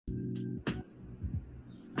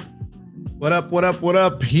What up, what up, what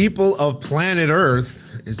up, people of planet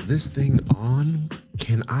Earth? Is this thing on?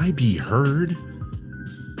 Can I be heard?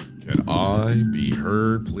 Can I be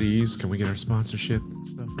heard, please? Can we get our sponsorship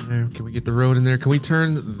stuff in there? Can we get the road in there? Can we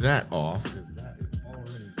turn that off? Because that is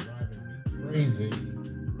already driving me crazy.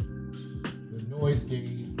 The noise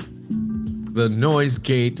gate. The noise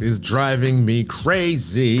gate is driving me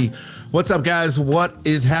crazy. What's up, guys? What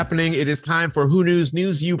is happening? It is time for Who News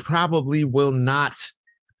News you probably will not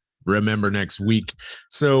remember next week.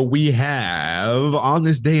 So we have on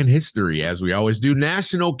this day in history, as we always do,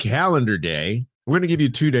 National Calendar Day. We're going to give you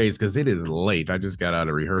 2 days because it is late. I just got out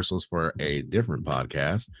of rehearsals for a different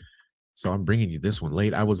podcast. So I'm bringing you this one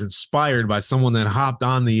late. I was inspired by someone that hopped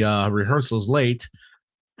on the rehearsals late.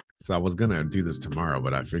 So I was going to do this tomorrow,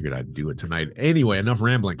 but I figured I'd do it tonight. Anyway, enough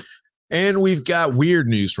rambling. And we've got weird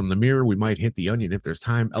news from the Mirror. We might hit the Onion if there's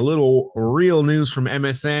time. A little real news from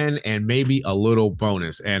MSN and maybe a little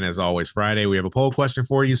bonus. And as always, Friday, we have a poll question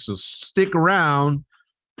for you. So stick around.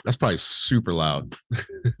 That's probably super loud.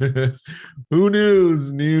 Who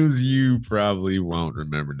knows? News you probably won't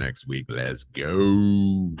remember next week. Let's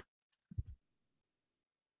go.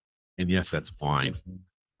 And yes, that's wine.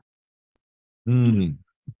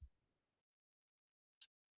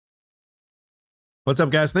 What's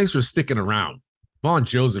up, guys? Thanks for sticking around. Vaughn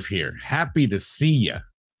Joseph here. Happy to see you.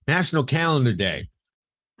 National Calendar Day.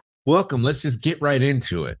 Welcome. Let's just get right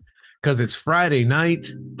into it because it's Friday night.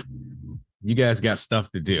 You guys got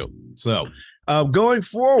stuff to do. So going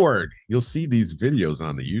forward, you'll see these videos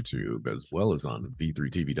on the YouTube as well as on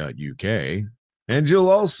v3tv.uk. And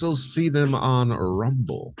you'll also see them on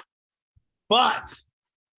Rumble. But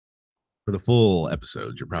for the full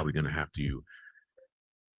episodes, you're probably going to have to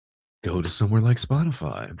go to somewhere like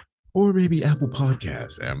Spotify or maybe Apple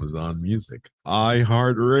Podcasts, Amazon Music,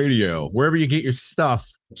 iHeartRadio, wherever you get your stuff.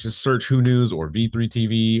 Just search Who News or V3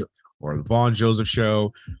 TV or the Vaughn Joseph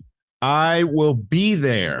Show. I will be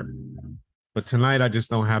there. But tonight, I just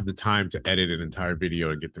don't have the time to edit an entire video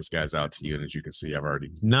and get this guys out to you. And as you can see, I've already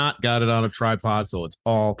not got it on a tripod, so it's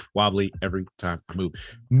all wobbly every time I move.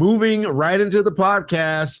 Moving right into the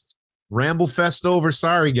podcast. Ramble Fest over.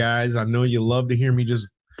 Sorry, guys. I know you love to hear me just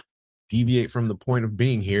deviate from the point of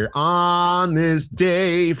being here on this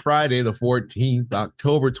day, Friday the 14th,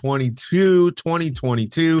 October 22,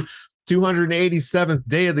 2022, 287th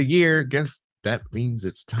day of the year. Guess that means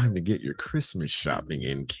it's time to get your Christmas shopping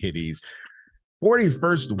in, kiddies.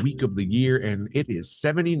 41st week of the year, and it is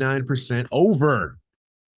 79% over.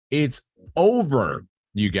 It's over,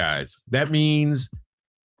 you guys. That means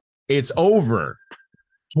it's over.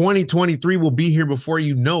 2023 will be here before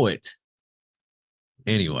you know it.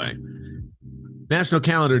 Anyway, National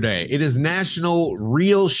Calendar Day. It is National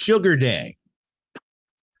Real Sugar Day.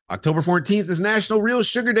 October 14th is National Real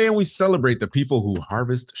Sugar Day, and we celebrate the people who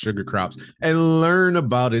harvest sugar crops and learn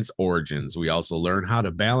about its origins. We also learn how to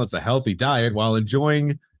balance a healthy diet while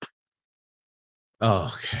enjoying...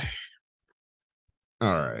 Okay.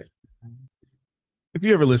 All right. If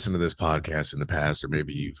you ever listened to this podcast in the past, or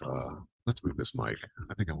maybe you've... let's move this mic.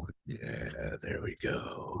 I think I want... Yeah, there we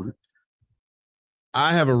go.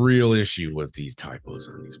 I have a real issue with these typos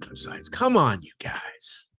on these websites. Come on, you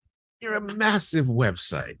guys. You're a massive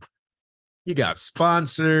website. You got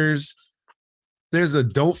sponsors. There's a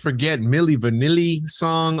Don't Forget Milli Vanilli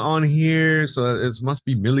song on here. So it must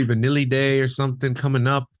be Milli Vanilli Day or something coming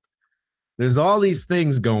up. There's all these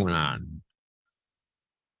things going on.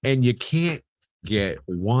 And you can't get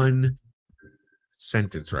one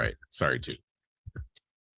sentence right. Sorry, two.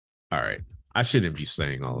 All right. I shouldn't be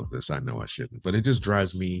saying all of this. I know I shouldn't, but it just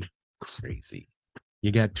drives me crazy.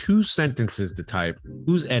 You got two sentences to type.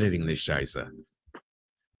 Who's editing this shisa?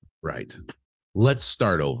 Right. Let's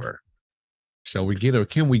start over.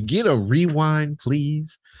 Can we get a rewind,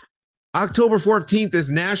 please? October 14th is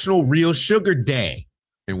National Real Sugar Day,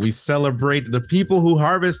 and we celebrate the people who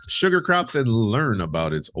harvest sugar crops and learn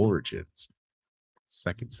about its origins.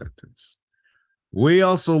 Second sentence. We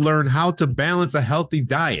also learn how to balance a healthy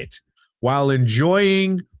diet while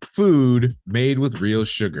enjoying food made with real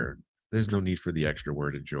sugar. There's no need for the extra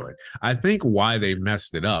word enjoy. I think why they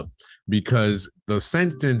messed it up, because the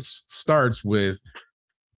sentence starts with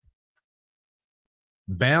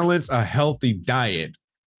balance a healthy diet,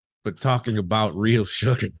 but talking about real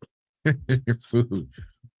sugar in your food.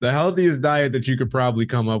 The healthiest diet that you could probably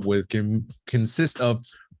come up with can consist of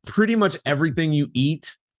pretty much everything you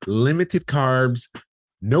eat, limited carbs,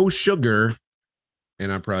 no sugar,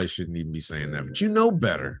 and I probably shouldn't even be saying that, but you know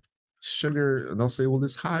better. Sugar, they'll say, well,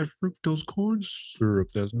 this high fructose corn syrup,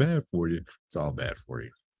 that's bad for you. It's all bad for you.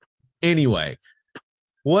 Anyway,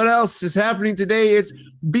 what else is happening today? It's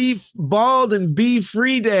Beef Bald and Bee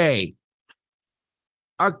Free Day.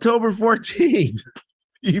 October 14th.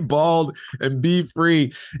 Be bald and be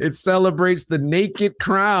free. It celebrates the naked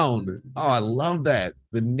crown. Oh, I love that.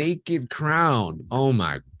 The naked crown. Oh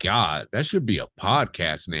my God. That should be a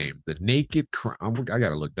podcast name. The naked crown. I got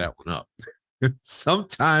to look that one up.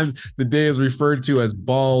 Sometimes the day is referred to as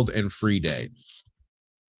Bald and Free Day.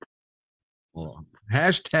 Well,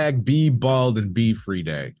 hashtag be bald and be free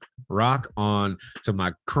day. Rock on to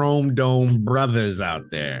my Chrome Dome brothers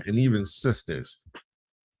out there and even sisters.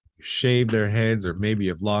 Shave their heads or maybe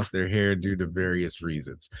have lost their hair due to various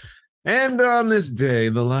reasons. And on this day,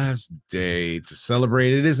 the last day to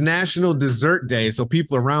celebrate, it is National Dessert Day. So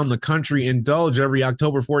people around the country indulge every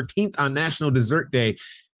October 14th on National Dessert Day.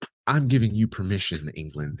 I'm giving you permission,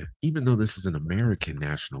 England. Even though this is an American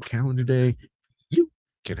National Calendar Day, you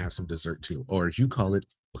can have some dessert too, or as you call it,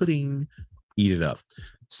 pudding. Eat it up.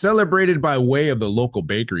 Celebrated by way of the local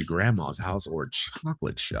bakery, grandma's house, or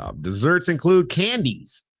chocolate shop. Desserts include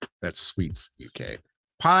candies. That's sweets, UK.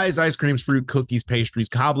 Pies, ice creams, fruit, cookies, pastries,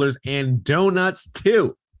 cobblers, and donuts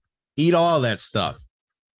too. Eat all that stuff.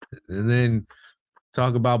 And then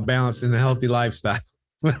talk about balancing a healthy lifestyle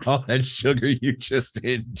with all that sugar you just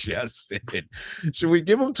ingested. Should we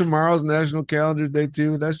give them tomorrow's National Calendar Day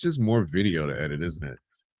too? That's just more video to edit, isn't it?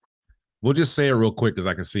 We'll just say it real quick because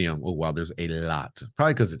I can see them. Oh, wow, there's a lot.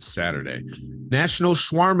 Probably because it's Saturday. National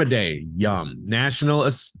Shawarma Day. Yum. National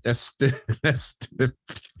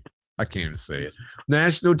I can't even say it.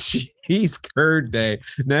 National Cheese Curd Day.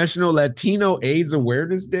 National Latino AIDS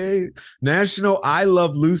Awareness Day. National I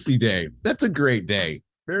Love Lucy Day. That's a great day.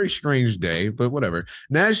 Very strange day, but whatever.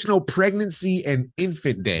 National Pregnancy and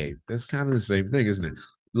Infant Day. That's kind of the same thing, isn't it?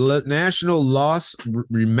 National Loss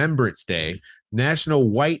Remembrance Day. National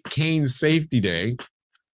White Cane Safety Day,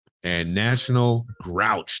 and National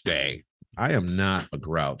Grouch Day. I am not a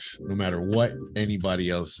grouch, no matter what anybody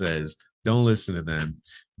else says. Don't listen to them.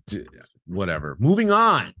 Whatever. Moving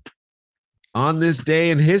on. On this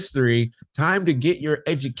day in history, time to get your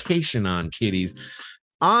education on, kiddies.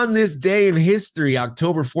 On this day in history,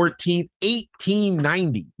 October 14th,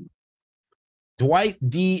 1890, Dwight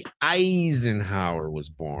D. Eisenhower was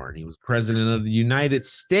born. He was president of the United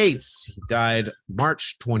States. He died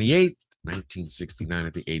March 28th, 1969,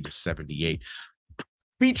 at the age of 78.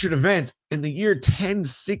 Featured event in the year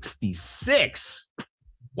 1066.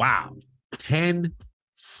 Wow.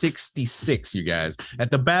 1066, you guys. At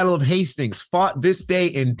the Battle of Hastings, fought this day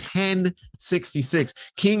in 1066.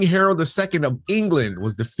 King Harold II of England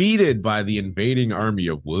was defeated by the invading army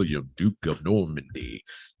of William, Duke of Normandy,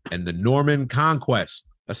 and the Norman Conquest,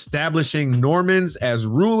 establishing Normans as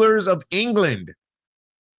rulers of England.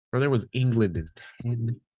 Or there was England in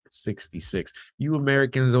 1066. You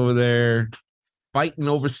Americans over there fighting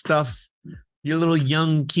over stuff. Your little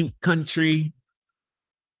young, cute country.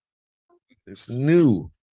 It's new.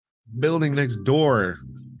 Building next door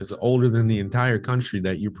is older than the entire country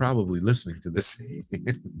that you're probably listening to this.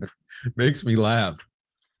 Makes me laugh.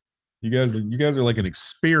 You guys are like an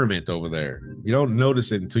experiment over there. You don't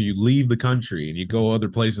notice it until you leave the country and you go other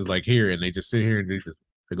places like here, and they just sit here and they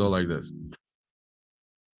go like this.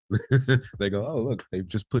 They go, oh, look, they've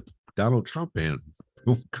just put Donald Trump in.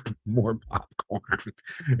 More popcorn.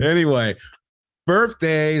 Anyway,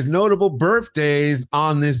 birthdays, notable birthdays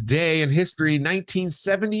on this day in history.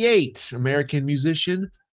 1978, American musician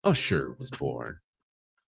Usher was born.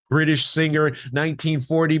 British singer,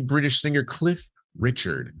 1940, British singer Cliff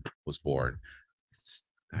Richard was born.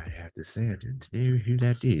 I have to say, I don't know who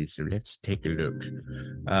that is, so let's take a look.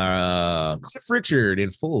 Cliff Richard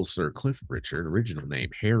in full, Sir Cliff Richard, original name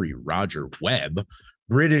Harry Roger Webb,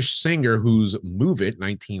 British singer whose Move It,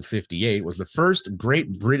 1958, was the first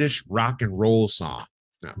great British rock and roll song.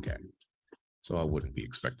 Okay, so I wouldn't be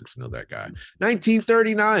expected to know that guy.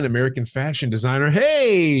 1939, American fashion designer,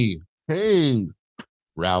 hey,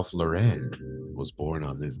 Ralph Lauren was born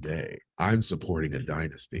on this day. I'm supporting a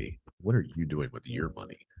dynasty. What are you doing with your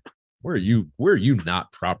money? Where are you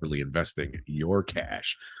not properly investing your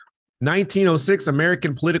cash? 1906,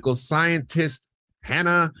 American political scientist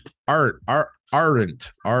Hannah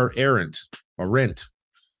Arendt.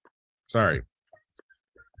 Sorry.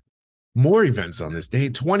 More events on this day.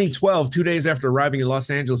 2012, 2 days after arriving at Los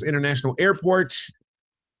Angeles International Airport,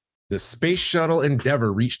 the Space Shuttle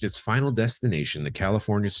Endeavour reached its final destination, the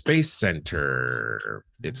California Space Center.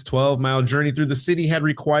 Its 12-mile journey through the city had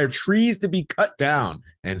required trees to be cut down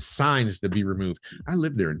and signs to be removed. I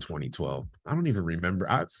lived there in 2012. I don't even remember.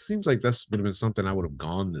 It seems like this would have been something I would have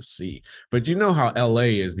gone to see. But you know how LA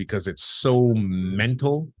is because it's so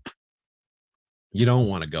mental. You don't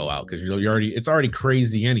want to go out because it's already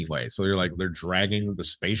crazy anyway. So you're like, they're dragging the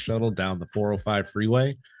space shuttle down the 405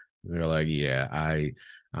 freeway. They're like, yeah,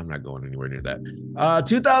 I'm not going anywhere near that.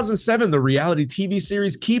 2007, the reality TV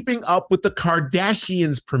series Keeping Up with the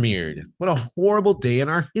Kardashians premiered. What a horrible day in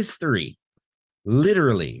our history.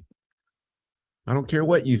 Literally. I don't care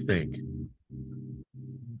what you think.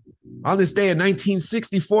 On this day in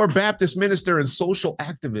 1964, Baptist minister and social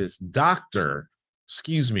activist,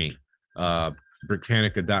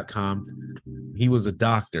 Britannica.com. He was a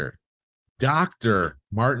doctor. Dr.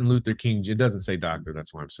 Martin Luther King. It doesn't say doctor.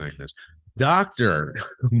 That's why I'm saying this. Dr.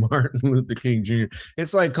 Martin Luther King Jr.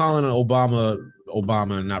 It's like calling an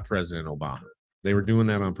Obama and not President Obama. They were doing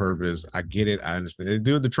that on purpose. I get it. I understand. They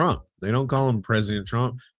do it to Trump. They don't call him President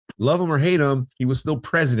Trump. Love him or hate him, he was still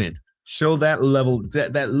president. Show that level,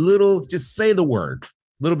 that little, just say the word. A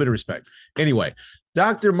little bit of respect. Anyway,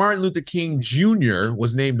 Dr. Martin Luther King Jr.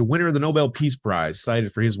 was named winner of the Nobel Peace Prize,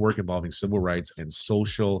 cited for his work involving civil rights and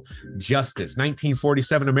social justice.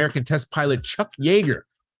 1947, American test pilot Chuck Yeager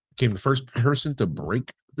became the first person to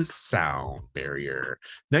break the sound barrier.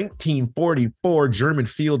 1944, German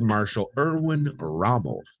Field Marshal Erwin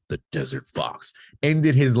Rommel, the Desert Fox,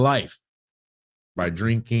 ended his life by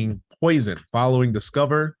drinking poison following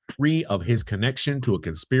discovery of his connection to a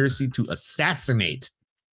conspiracy to assassinate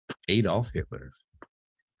Adolf Hitler.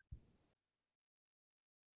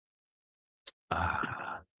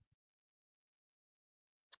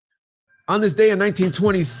 On this day in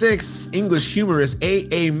 1926, English humorist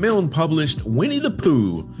A.A. Milne published Winnie the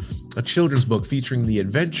Pooh, a children's book featuring the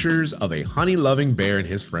adventures of a honey-loving bear and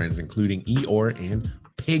his friends, including Eeyore and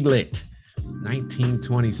Piglet.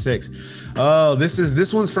 1926. Oh,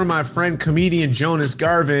 this one's from my friend comedian Jonas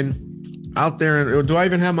Garvin out there. Do I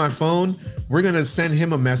even have my phone? We're gonna send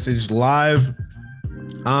him a message live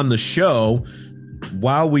on the show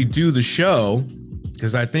while we do the show,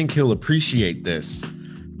 because I think he'll appreciate this.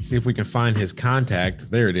 See if we can find his contact.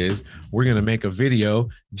 There it is. We're gonna make a video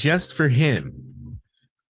just for him.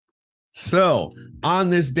 So, on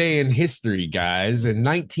this day in history, guys, in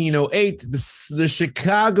 1908, the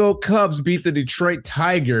Chicago Cubs beat the Detroit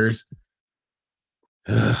Tigers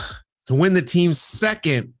to win the team's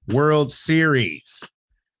second World Series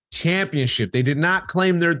championship. They did not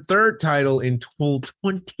claim their third title until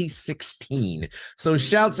 2016. So,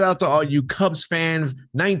 shouts out to all you Cubs fans.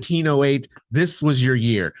 1908, this was your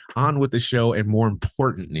year. On with the show and more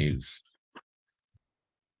important news.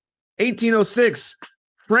 1806.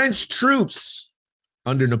 French troops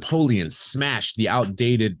under Napoleon smashed the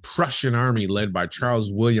outdated Prussian army led by Charles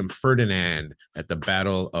William Ferdinand at the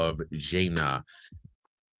Battle of Jena.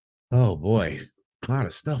 Oh boy, a lot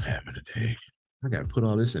of stuff happened today. I got to put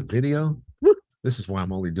all this in video. Woo. This is why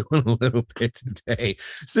I'm only doing a little bit today.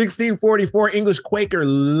 1644, English Quaker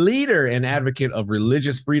leader and advocate of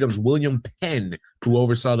religious freedoms, William Penn, who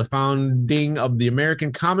oversaw the founding of the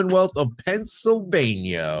American Commonwealth of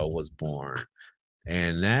Pennsylvania, was born.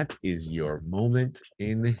 And that is your moment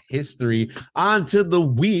in history. On to the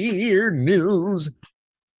weird news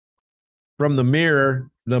from the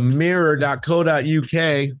Mirror,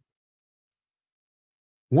 themirror.co.uk.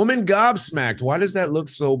 Woman gobsmacked. Why does that look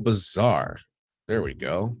so bizarre? There we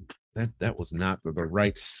go. That was not the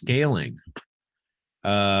right scaling.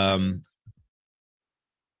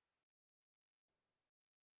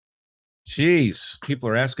 Geez, people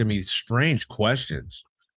are asking me strange questions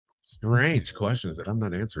that I'm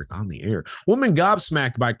not answering on the air. Woman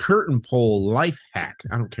gobsmacked by curtain pole life hack.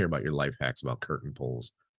 I don't care about your life hacks about curtain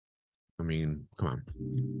poles. I mean, come on.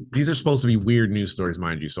 These are supposed to be weird news stories,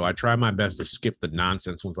 mind you. So I try my best to skip the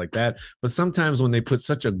nonsense ones like that. But sometimes when they put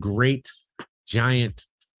such a great, giant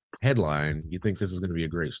headline, you think this is going to be a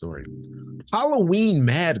great story. Halloween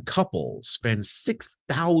mad couple spend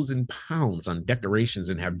 6,000 pounds on decorations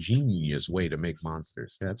and have genius way to make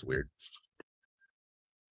monsters. Yeah, that's weird.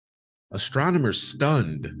 Astronomers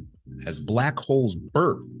stunned as black holes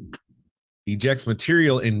burp, ejects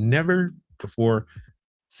material in never before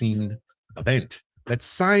seen event. That's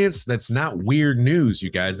science. That's not weird news,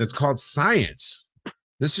 you guys. That's called science.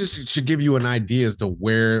 This just should give you an idea as to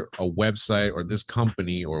where a website or this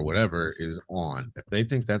company or whatever is on. If they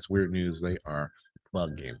think that's weird news, they are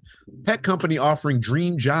bugging. Pet company offering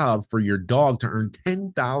dream job for your dog to earn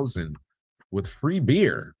 $10,000 with free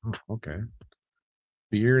beer. Oh, okay.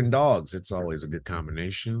 Beer and dogs. It's always a good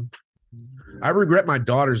combination. I regret my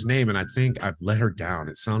daughter's name, and I think I've let her down.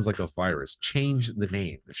 It sounds like a virus. Change the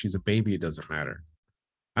name. If she's a baby, it doesn't matter.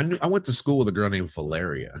 I went to school with a girl named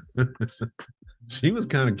Valeria. She was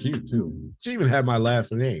kind of cute, too. She even had my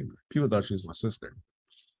last name. People thought she was my sister.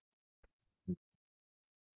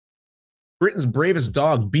 Britain's bravest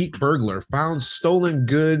dog beat burglar, found stolen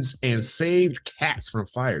goods, and saved cats from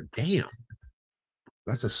fire. Damn.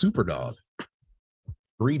 That's a super dog.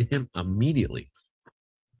 Freed him immediately.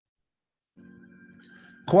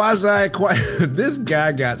 This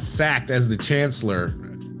guy got sacked as the chancellor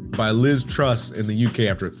by Liz Truss in the UK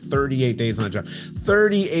after 38 days on the job.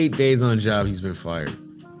 38 days on the job, he's been fired.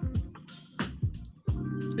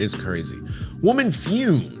 It's crazy. Woman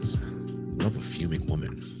fumes. Love a fuming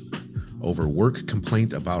woman. Over work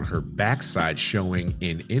complaint about her backside showing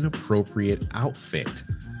in inappropriate outfit.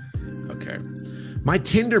 Okay. My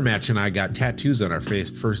Tinder match and I got tattoos on our face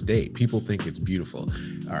first date. People think it's beautiful.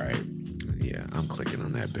 All right. Yeah, I'm clicking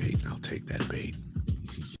on that bait. I'll take that bait.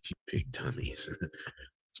 Big tummies.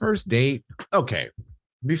 First date. Okay.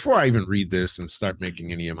 Before I even read this and start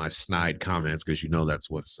making any of my snide comments, because you know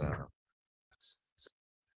that's what's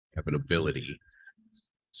inevitability.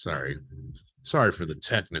 Sorry for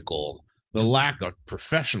the lack of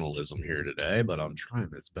professionalism here today, but I'm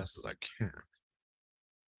trying as best as I can.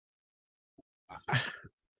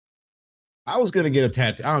 I was gonna get a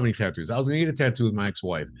tattoo. I don't have any tattoos. I was gonna get a tattoo with my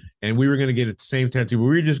ex-wife, and we were gonna get the same tattoo. But we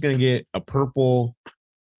were just gonna get a purple.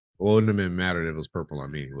 Well, it wouldn't have mattered if it was purple on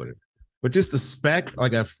me, would it? But just a speck,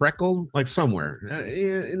 like a freckle, like somewhere.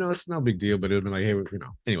 You know, it's no big deal. But it would be like, hey, you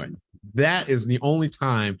know. Anyway, that is the only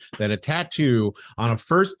time that a tattoo on a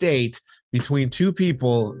first date between two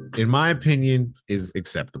people, in my opinion, is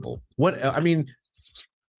acceptable. What I mean.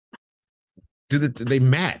 They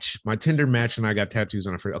match? My Tinder match and I got tattoos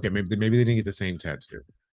on a first. Okay, maybe they didn't get the same tattoo.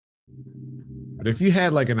 But if you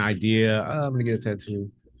had like an idea, oh, I'm gonna get a tattoo,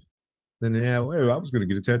 then yeah, well, I was gonna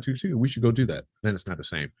get a tattoo too. We should go do that. Then it's not the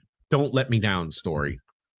same. Don't let me down, story.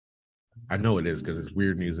 I know it is because it's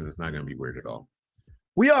weird news and it's not gonna be weird at all.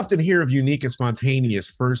 We often hear of unique and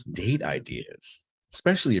spontaneous first date ideas,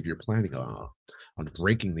 especially if you're planning on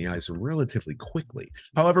breaking the ice relatively quickly.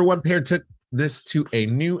 However, one pair took this to a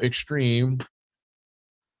new extreme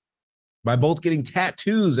by both getting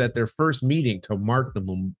tattoos at their first meeting to mark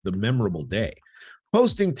the memorable day.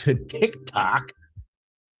 Posting to TikTok,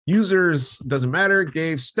 users, doesn't matter,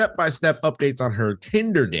 gave step-by-step updates on her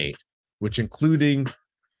Tinder date, which including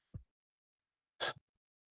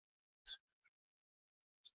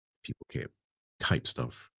people can't type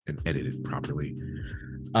stuff and edit it properly.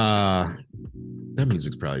 That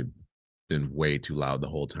music's probably been way too loud the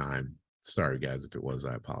whole time. Sorry, guys, if it was,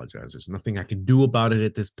 I apologize. There's nothing I can do about it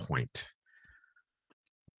at this point.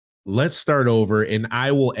 Let's start over, and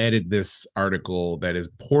I will edit this article that is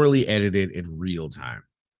poorly edited in real time.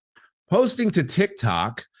 Posting to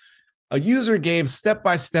TikTok, a user gave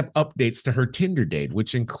step-by-step updates to her Tinder date,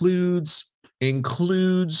 which includes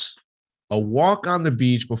a walk on the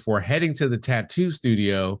beach before heading to the tattoo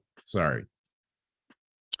studio. Sorry.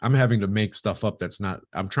 I'm having to make stuff up that's not,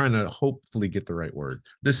 I'm trying to hopefully get the right word.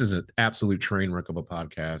 This is an absolute train wreck of a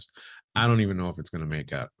podcast. I don't even know if it's going to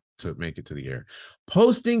make it to the air.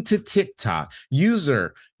 Posting to TikTok,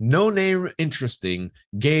 user no name interesting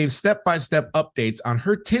gave step-by-step updates on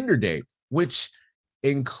her Tinder date, which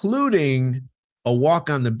including a walk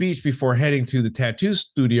on the beach before heading to the tattoo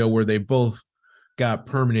studio where they both got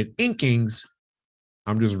permanent inkings.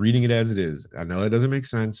 I'm just reading it as it is. I know it doesn't make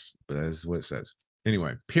sense, but that's what it says.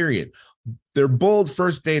 Anyway, period. Their bold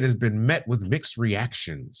first date has been met with mixed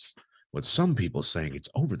reactions, with some people saying it's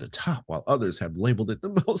over the top, while others have labeled it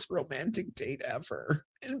the most romantic date ever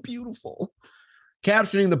and beautiful.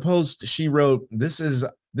 Captioning the post, she wrote, This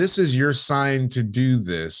is your sign to do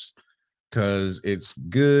this because it's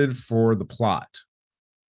good for the plot.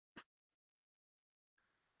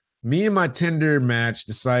 Me and my Tinder match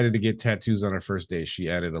decided to get tattoos on our first date, she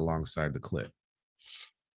added alongside the clip.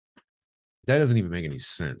 That doesn't even make any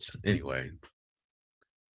sense. Anyway,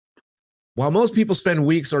 while most people spend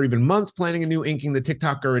weeks or even months planning a new inking, the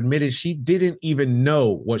TikToker admitted she didn't even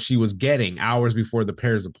know what she was getting hours before the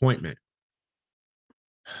pair's appointment.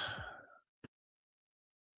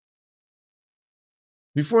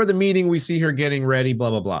 Before the meeting, we see her getting ready, blah,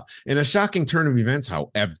 blah, blah. In a shocking turn of events,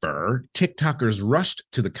 however, TikTokers rushed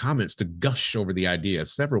to the comments to gush over the idea.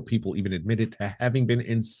 Several people even admitted to having been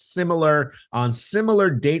on similar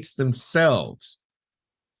dates themselves.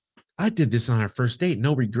 I did this on our first date.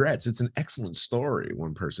 No regrets. It's an excellent story.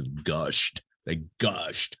 One person gushed. They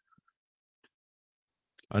gushed.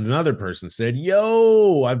 Another person said,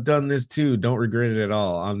 yo, I've done this too. Don't regret it at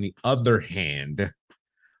all. On the other hand,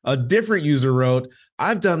 a different user wrote,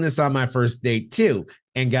 I've done this on my first date too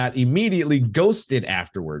and got immediately ghosted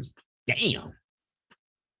afterwards. Damn.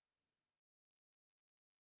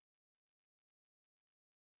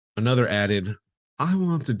 Another added, I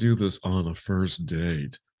want to do this on a first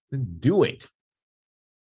date. Then do it.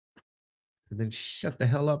 And then shut the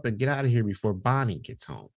hell up and get out of here before Bonnie gets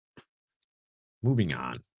home. Moving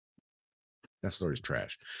on. That story's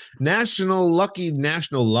trash. Lucky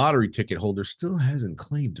National Lottery ticket holder still hasn't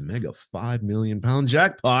claimed mega £5 million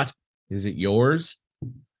jackpot. Is it yours?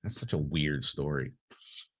 That's such a weird story.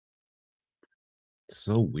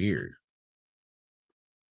 So weird.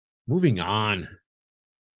 Moving on.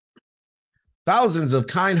 Thousands of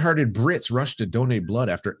kind-hearted Brits rushed to donate blood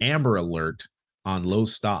after Amber Alert on low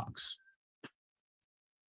stocks.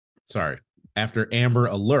 Sorry, after Amber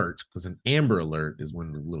Alert, because an Amber Alert is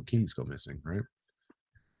when the little kitties go missing, right?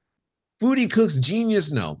 Foodie cooks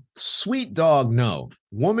genius, no. Sweet dog, no.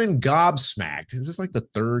 Woman gobsmacked. Is this like the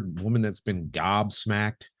third woman that's been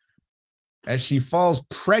gobsmacked? As she falls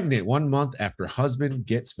pregnant 1 month after husband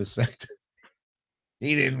gets vasectomy.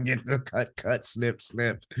 He didn't get the cut, snip.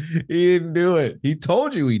 He didn't do it. He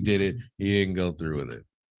told you he did it. He didn't go through with it.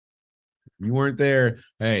 You weren't there.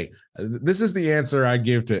 Hey, this is the answer I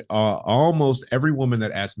give to almost every woman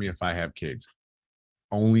that asks me if I have kids.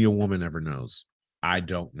 Only a woman ever knows. I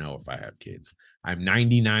don't know if I have kids. I'm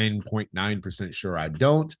 99.9% sure I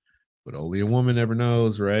don't, but only a woman ever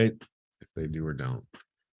knows, right? If they do or don't.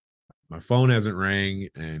 My phone hasn't rang,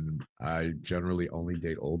 and I generally only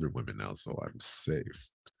date older women now, so I'm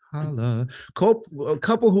safe. Holla. A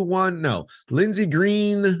couple who won, no. Lindsay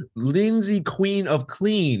Queen of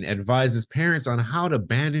Clean, advises parents on how to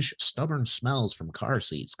banish stubborn smells from car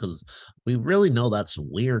seats, because we really know that's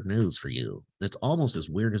weird news for you. It's almost as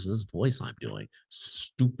weird as this voice I'm doing.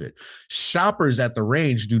 Stupid. Shoppers at the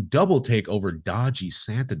range do double take over dodgy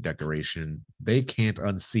Santa decoration they can't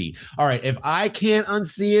unsee. All right, if I can't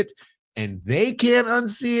unsee it and they can't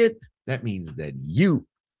unsee it, that means that you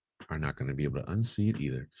are not going to be able to unsee it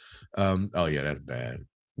either. Oh yeah, that's bad.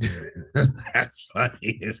 That's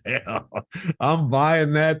funny as hell. I'm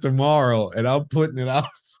buying that tomorrow and I'm putting it out in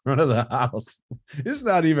front of the house. It's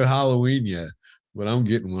not even Halloween yet, but I'm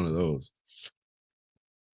getting one of those.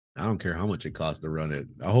 I don't care how much it costs to run it.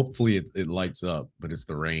 Hopefully it lights up, but it's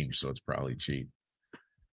the range, so it's probably cheap.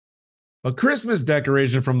 A Christmas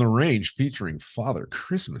decoration from the range featuring Father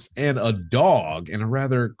Christmas and a dog in a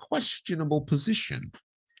rather questionable position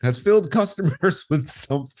has filled customers with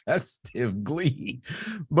some festive glee.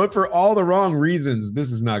 But for all the wrong reasons,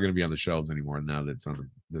 this is not going to be on the shelves anymore now that it's on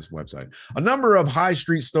this website. A number of high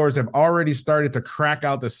street stores have already started to crack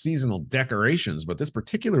out the seasonal decorations, but this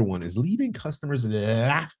particular one is leaving customers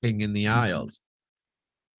laughing in the aisles.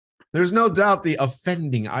 There's no doubt the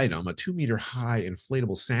offending item, a 2-meter high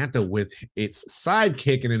inflatable Santa with its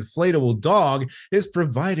sidekick, an inflatable dog, is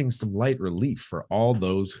providing some light relief for all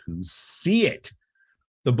those who see it.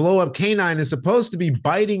 The blow-up canine is supposed to be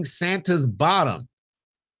biting Santa's bottom,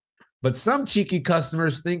 but some cheeky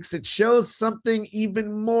customers thinks it shows something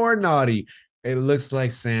even more naughty. It looks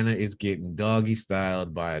like Santa is getting doggy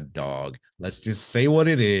styled by a dog. Let's just say what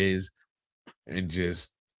it is and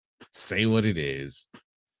just say what it is.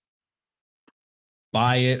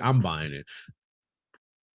 Buy it. I'm buying it.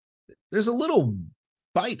 There's a little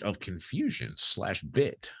bite of confusion /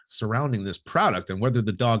 bit surrounding this product and whether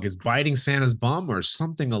the dog is biting Santa's bum or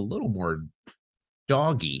something a little more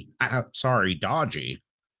dodgy.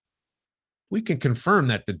 We can confirm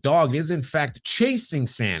that the dog is in fact chasing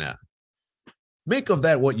Santa. Make of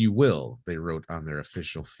that what you will, they wrote on their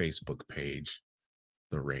official Facebook page,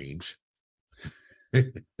 The Range.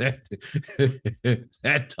 that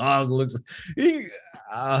dog looks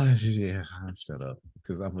yeah, shut up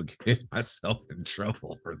because I'm gonna get myself in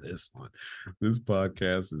trouble for this one. This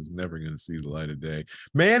podcast is never gonna see the light of day.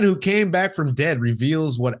 Man who came back from dead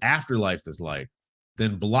reveals what afterlife is like,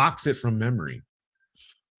 then blocks it from memory.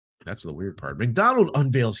 That's the weird part. McDonald's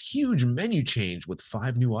unveils huge menu change with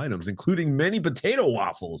 5 new items, including mini potato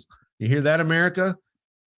waffles. You hear that, America?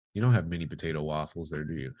 You don't have mini potato waffles there,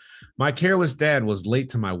 do you? My careless dad was late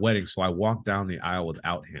to my wedding, so I walked down the aisle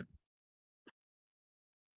without him.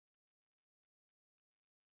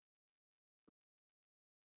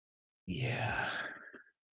 Yeah.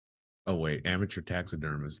 Oh, wait. Amateur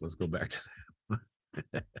taxidermist. Let's go back to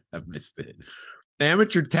that. I've missed it.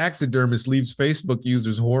 Amateur taxidermist leaves Facebook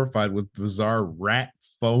users horrified with bizarre rat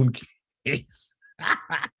phone case.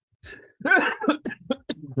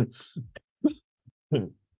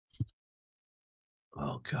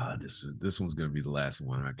 Oh God, this one's gonna be the last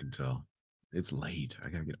one. I can tell. It's late. I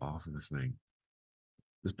gotta get off of this thing.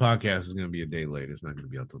 This podcast is gonna be a day late. It's not gonna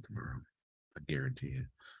be out till tomorrow. I guarantee it.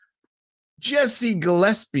 Jesse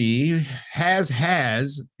Gillespie has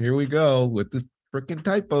here we go with the freaking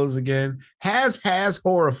typos again. Has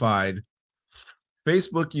horrified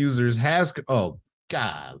Facebook users. Oh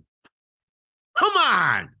God, come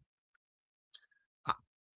on.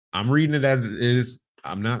 I'm reading it as it is.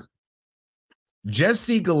 I'm not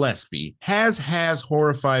Jesse Gillespie has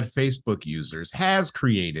horrified Facebook users, has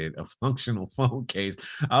created a functional phone case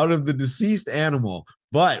out of the deceased animal.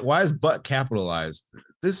 But why is but capitalized?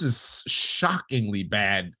 This is shockingly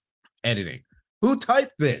bad editing. Who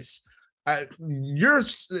typed this? Your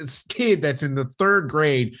kid that's in the third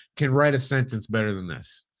grade can write a sentence better than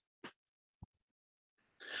this.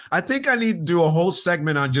 I think I need to do a whole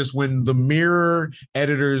segment on just when the mirror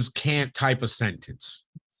editors can't type a sentence.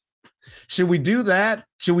 Should we do that?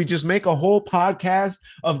 Should we just make a whole podcast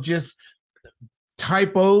of just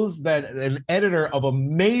typos that an editor of a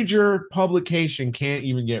major publication can't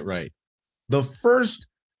even get right? The first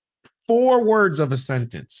 4 words of a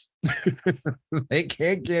sentence. They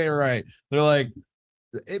can't get it right. They're like,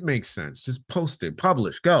 it makes sense. Just post it,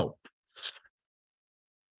 publish, go.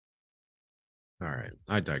 All right,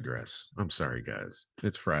 I digress. I'm sorry, guys.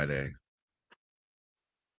 It's Friday.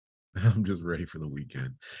 I'm just ready for the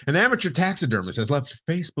weekend. An amateur taxidermist has left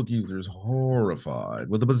Facebook users horrified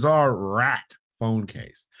with a bizarre rat phone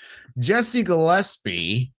case. Jessie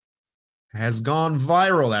Gillespie has gone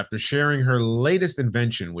viral after sharing her latest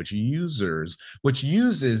invention, which uses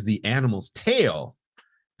the animal's tail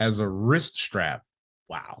as a wrist strap.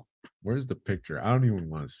 Wow. Where's the picture? I don't even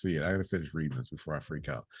want to see it. I gotta finish reading this before I freak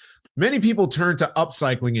out. Many people turn to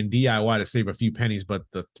upcycling and DIY to save a few pennies, but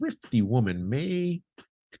the thrifty woman may.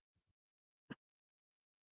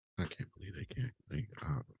 I can't believe they can't.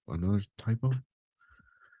 Another typo.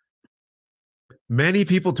 Many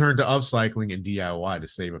people turn to upcycling and DIY to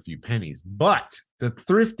save a few pennies, but the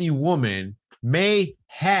thrifty woman may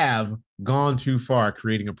have gone too far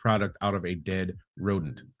creating a product out of a dead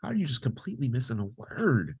rodent. How are you just completely missing a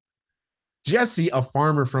word? Jessie, a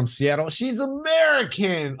farmer from Seattle, she's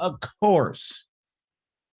American, of course.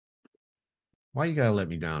 Why you gotta let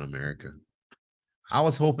me down, America? I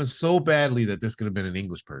was hoping so badly that this could have been an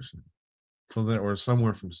English person, so that or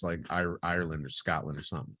somewhere from like Ireland or Scotland or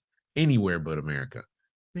something, anywhere but America,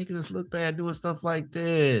 making us look bad doing stuff like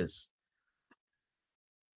this.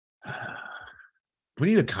 We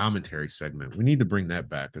need a commentary segment. We need to bring that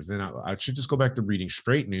back because then I should just go back to reading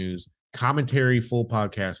straight news, commentary, full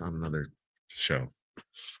podcast on another show.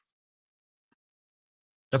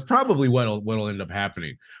 That's probably what'll end up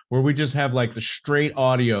happening, where we just have like the straight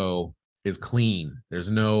audio is clean. There's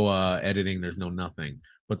no editing. There's no nothing.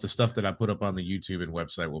 But the stuff that I put up on the YouTube and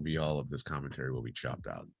website will be all of this commentary will be chopped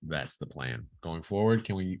out. That's the plan going forward.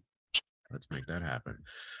 Let's make that happen.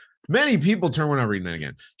 Many people we're not reading that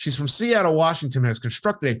again. She's from Seattle, Washington, has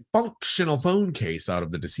constructed a functional phone case out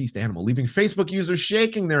of the deceased animal, leaving Facebook users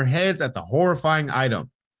shaking their heads at the horrifying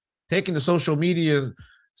item. Taking the social media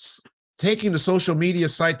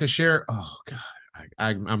site to share. Oh God,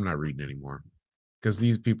 I'm not reading anymore because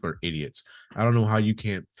these people are idiots. I don't know how you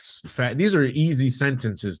can't. These are easy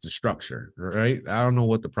sentences to structure, right? I don't know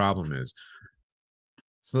what the problem is.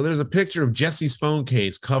 So there's a picture of Jessie's phone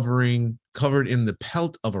case covered in the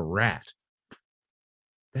pelt of a rat.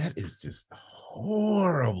 That is just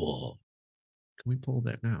horrible. Can we pull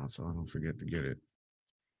that now so I don't forget to get it?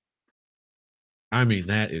 I mean,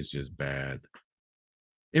 that is just bad.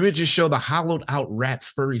 Images show the hollowed out rat's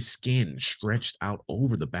furry skin stretched out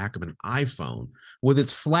over the back of an iPhone with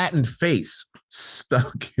its flattened face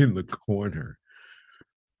stuck in the corner.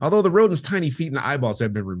 Although the rodent's tiny feet and eyeballs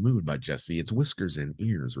have been removed by Jessie, its whiskers and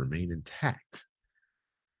ears remain intact.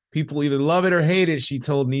 People either love it or hate it, she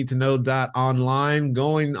told Need to Know Online,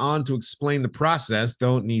 going on to explain the process.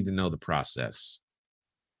 Don't need to know the process.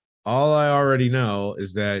 All I already know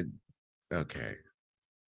is that, okay,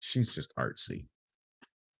 she's just artsy.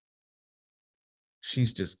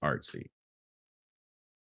 She's just artsy.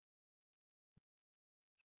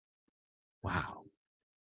 Wow.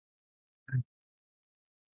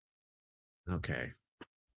 Okay.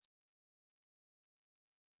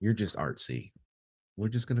 You're just artsy. We're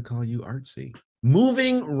just going to call you artsy.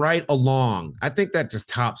 Moving right along. I think that just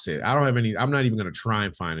tops it. I don't have any. I'm not even going to try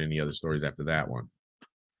and find any other stories after that one.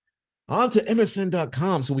 On to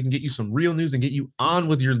MSN.com so we can get you some real news and get you on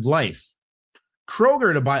with your life.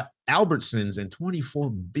 Kroger to buy Albertsons and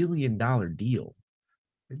 $24 billion deal.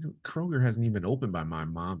 Kroger hasn't even opened by my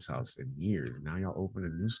mom's house in years. Now y'all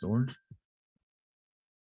opening new stores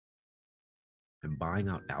and buying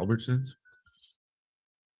out Albertsons.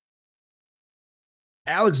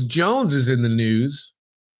 Alex Jones is in the news.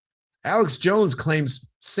 Alex Jones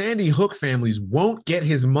claims Sandy Hook families won't get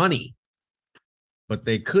his money, but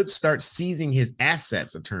they could start seizing his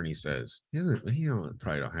assets, attorney says. He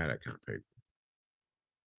probably don't have that kind of paper.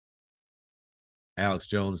 Alex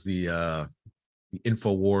Jones, the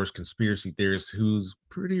InfoWars conspiracy theorist, who's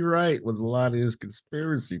pretty right with a lot of his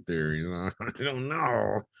conspiracy theories. I don't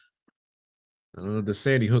know. The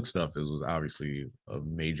Sandy Hook stuff was obviously a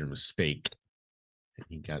major mistake.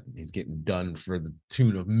 He's getting done for the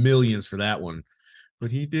tune of millions for that one.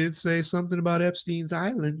 But he did say something about Epstein's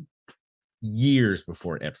Island years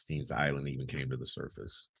before Epstein's Island even came to the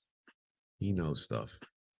surface. He knows stuff.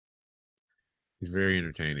 He's very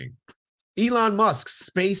entertaining. Elon Musk's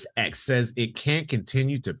SpaceX says it can't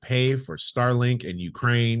continue to pay for Starlink in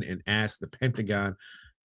Ukraine and asks the Pentagon.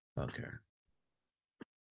 Okay.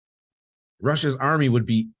 Russia's army would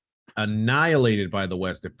be annihilated by the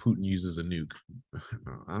West if Putin uses a nuke.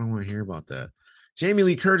 I don't want to hear about that. Jamie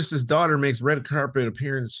Lee Curtis's daughter makes red carpet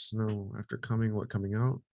appearance after coming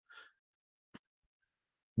out.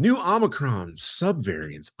 New Omicron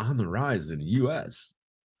subvariants on the rise in the U.S.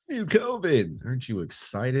 New COVID. Aren't you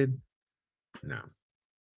excited? No.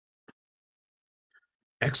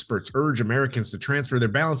 Experts urge Americans to transfer their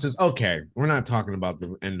balances. Okay, we're not talking about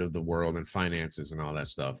the end of the world and finances and all that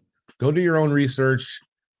stuff. Go do your own research.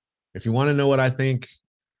 If you want to know what I think,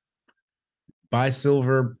 buy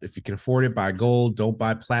silver. If you can afford it, buy gold. Don't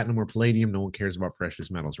buy platinum or palladium. No one cares about precious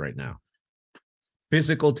metals right now.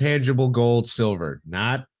 Physical, tangible gold, silver,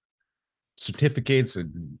 not certificates,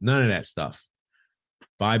 none of that stuff.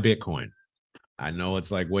 Buy Bitcoin. I know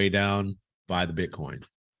it's like way down. Buy the Bitcoin.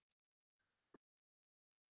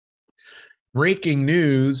 Breaking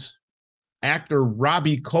news. Actor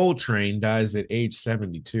Robbie Coltrane dies at age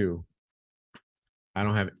 72. I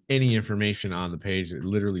don't have any information on the page. It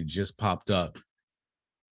literally just popped up.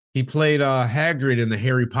 He played Hagrid in the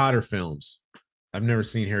Harry Potter films. I've never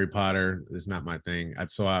seen Harry Potter. It's not my thing.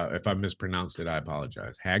 So if I mispronounced it, I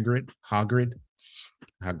apologize. Hagrid.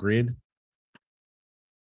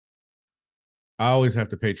 I always have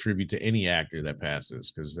to pay tribute to any actor that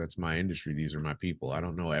passes because that's my industry. These are my people. I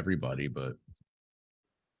don't know everybody, but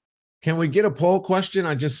can we get a poll question?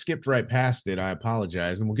 I just skipped right past it. I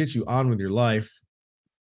apologize. And we'll get you on with your life.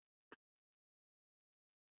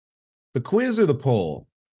 The quiz or the poll?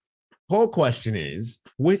 Poll question is,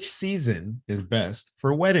 which season is best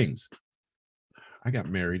for weddings? I got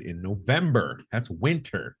married in November. That's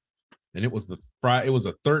winter. And it was the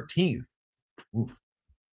 13th. Oof.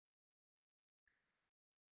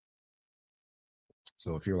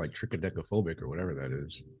 So if you're like trichodecaphobic or whatever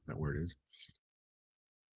that word is,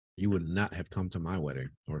 you would not have come to my wedding.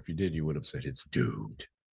 Or if you did, you would have said it's doomed.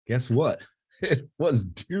 Guess what? It was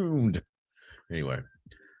doomed. Anyway,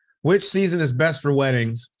 which season is best for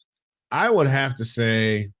weddings? I would have to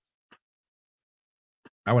say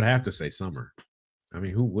summer. I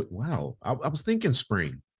mean, who would? Wow. I was thinking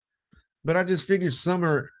spring, but I just figured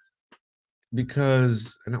summer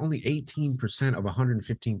because only 18% of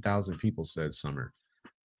 115,000 people said summer.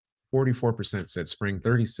 44% said spring,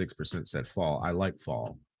 36% said fall. I like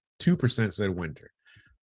fall. 2% said winter.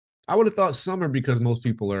 I would have thought summer because most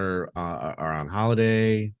people are on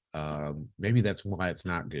holiday. Maybe that's why it's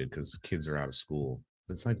not good because kids are out of school.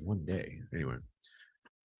 It's like one day. Anyway,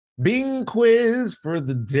 Bing quiz for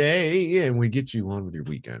the day, and we get you on with your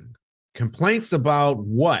weekend. Complaints about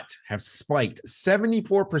what have spiked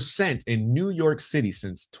 74% in New York City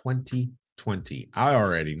since 2020. I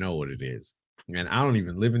already know what it is. And I don't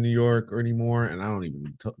even live in New York anymore, and I don't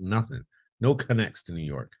even nothing. No connects to New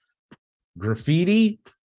York. Graffiti,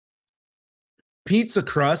 pizza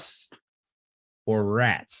crusts, or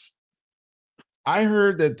rats. I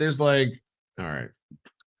heard that there's all right,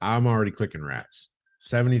 I'm already clicking rats.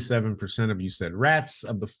 77% of you said rats.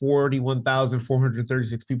 Of the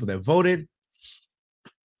 41,436 people that voted,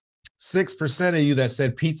 6% of you that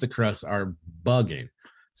said pizza crusts are bugging.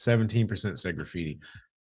 17% said graffiti.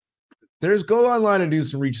 Go online and do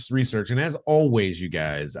some research. And as always, you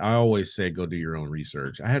guys, I always say go do your own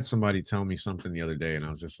research. I had somebody tell me something the other day, and I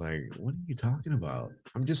was just like, what are you talking about?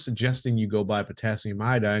 I'm just suggesting you go buy potassium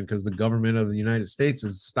iodine because the government of the United States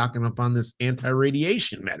is stocking up on this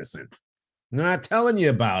anti-radiation medicine. They're not telling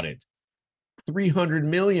you about it. 300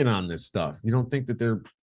 million on this stuff. You don't think that they're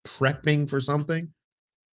prepping for something?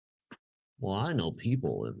 Well, I know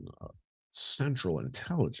people in Central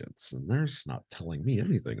Intelligence, and they're not telling me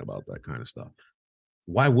anything about that kind of stuff.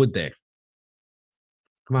 Why would they?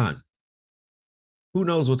 Come on. Who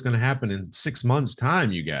knows what's going to happen in 6 months'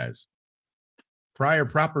 time, you guys?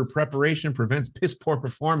 Proper preparation prevents piss poor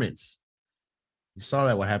performance. You saw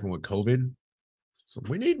that what happened with COVID. So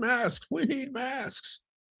we need masks. We need masks.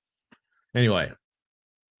 Anyway,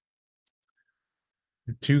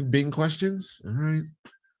 2 Bing questions. All right.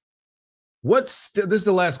 This is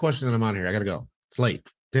the last question that I'm on here. I got to go. It's late.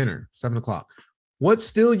 Dinner, 7:00. What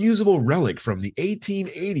still usable relic from the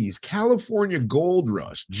 1880s California gold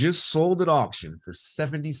rush just sold at auction for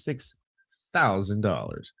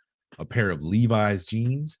 $76,000? A pair of Levi's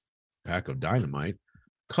jeans, Pack of Dynamite.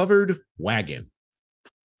 Covered Wagon.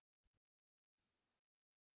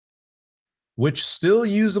 Which still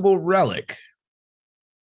usable relic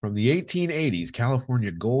from the 1880s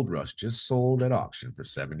California Gold Rush just sold at auction for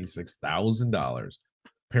 $76,000.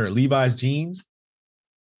 Pair of Levi's jeans.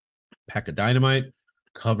 Pack of Dynamite.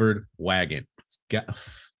 Covered Wagon.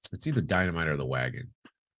 It's either Dynamite or the Wagon.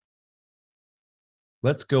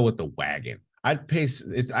 Let's go with the Wagon. I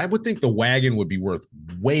would think the Wagon would be worth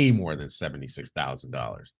way more than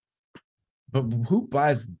 $76,000. But who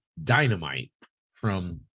buys Dynamite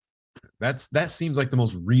from? That seems like the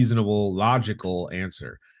most reasonable, logical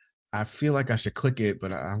answer. I feel like I should click it,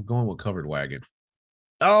 but I'm going with Covered Wagon.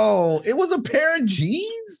 Oh, it was a pair of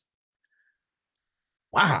jeans?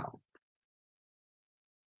 Wow.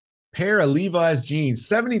 Pair of Levi's jeans.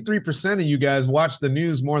 73% of you guys watch the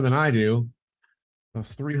news more than I do. Of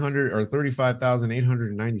 300 or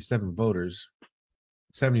 35,897 voters,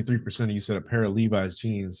 73% of you said a pair of Levi's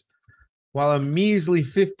jeans, while a measly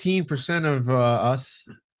 15% of us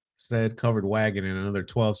said Covered Wagon and another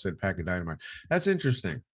 12 said Pack of Dynamite. That's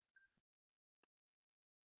interesting.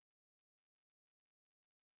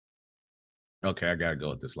 Okay, I gotta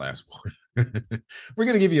go with this last one. We're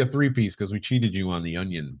gonna give you a three-piece because we cheated you on the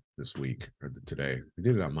onion this week or today. We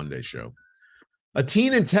did it on Monday's show. A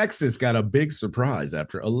teen in Texas got a big surprise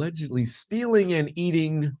after allegedly stealing and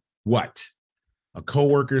eating what? A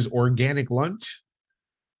coworker's organic lunch?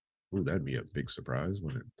 Ooh, that'd be a big surprise,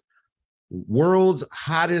 wouldn't it? World's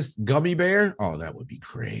hottest gummy bear? Oh, that would be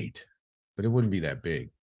great. But it wouldn't be that big.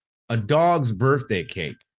 A dog's birthday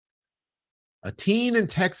cake. A teen in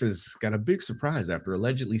Texas got a big surprise after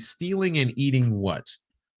allegedly stealing and eating what?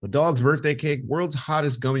 A dog's birthday cake, world's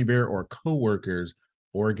hottest gummy bear, or coworker's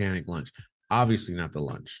organic lunch? Obviously not the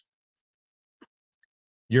lunch.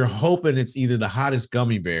 You're hoping it's either the hottest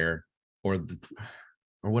gummy bear or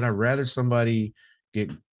would I rather somebody get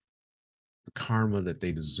the karma that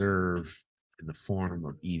they deserve in the form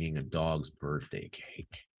of eating a dog's birthday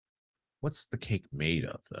cake? What's the cake made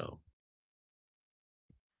of, though?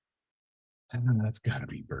 That's got to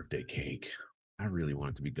be birthday cake. I really want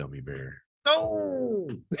it to be gummy bear. No!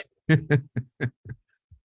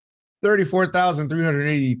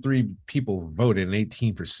 34,383 people voted, and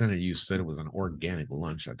 18% of you said it was an organic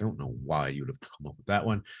lunch. I don't know why you would have come up with that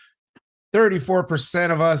one.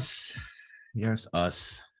 34% of us, yes,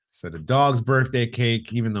 us, said a dog's birthday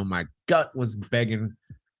cake, even though my gut was begging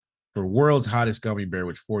for world's hottest gummy bear,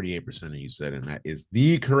 which 48% of you said, and that is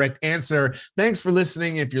the correct answer. Thanks for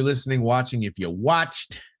listening. If you're listening, watching, if you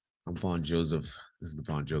watched, I'm Vaughn Joseph. This is the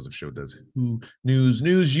Vaughn Joseph Show. Does Who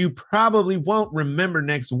News you probably won't remember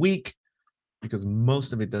next week because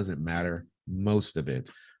most of it doesn't matter. Most of it.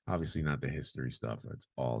 Obviously not the history stuff. That's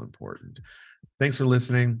all important. Thanks for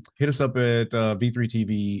listening. Hit us up at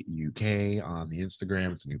V3TV UK on the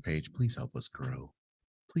Instagram. It's a new page. Please help us grow.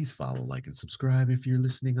 Please follow, like, and subscribe if you're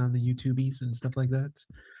listening on the YouTubies and stuff like that.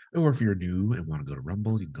 Or if you're new and want to go to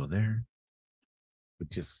Rumble, you can go there.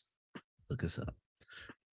 But just look us up.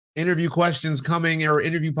 Interview questions coming, or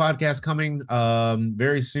interview podcast coming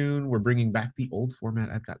very soon. We're bringing back the old format.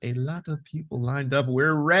 I've got a lot of people lined up.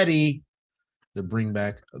 We're ready to bring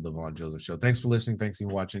back the Vaughn Joseph Show. Thanks for listening. Thanks for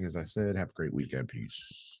watching. As I said, have a great weekend.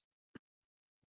 Peace.